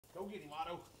Go get him,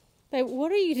 Otto. Babe,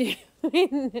 what are you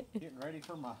doing? Getting ready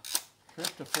for my trip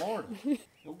to Florida.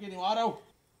 Go get him, Otto.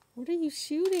 What are you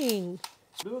shooting?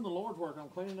 Doing the Lord's work. I'm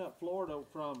cleaning up Florida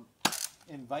from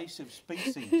invasive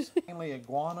species. Mainly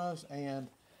iguanas and,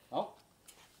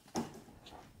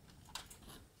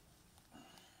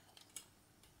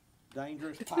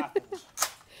 dangerous pythons.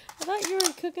 I thought you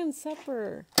were cooking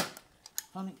supper.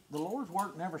 Honey, the Lord's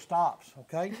work never stops,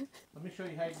 okay? Let me show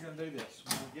you how you're going to do this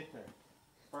when we get there.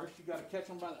 First, you got to catch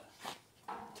them by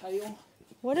the tail.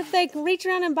 What if they reach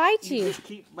around and bite You you? just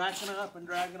keep backing up and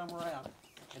dragging them around.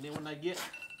 And then when they you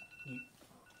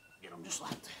get them just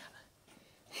like that.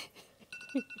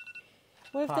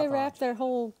 What if they wrap their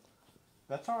whole...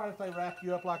 That's all right if they wrap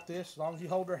you up like this, as long as you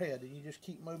hold their head and you just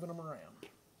keep moving them around.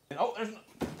 And, there's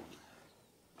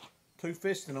two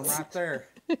fisting them right there.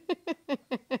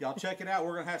 Y'all check it out.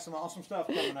 We're going to have some awesome stuff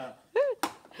coming up.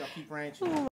 Y'all keep ranching.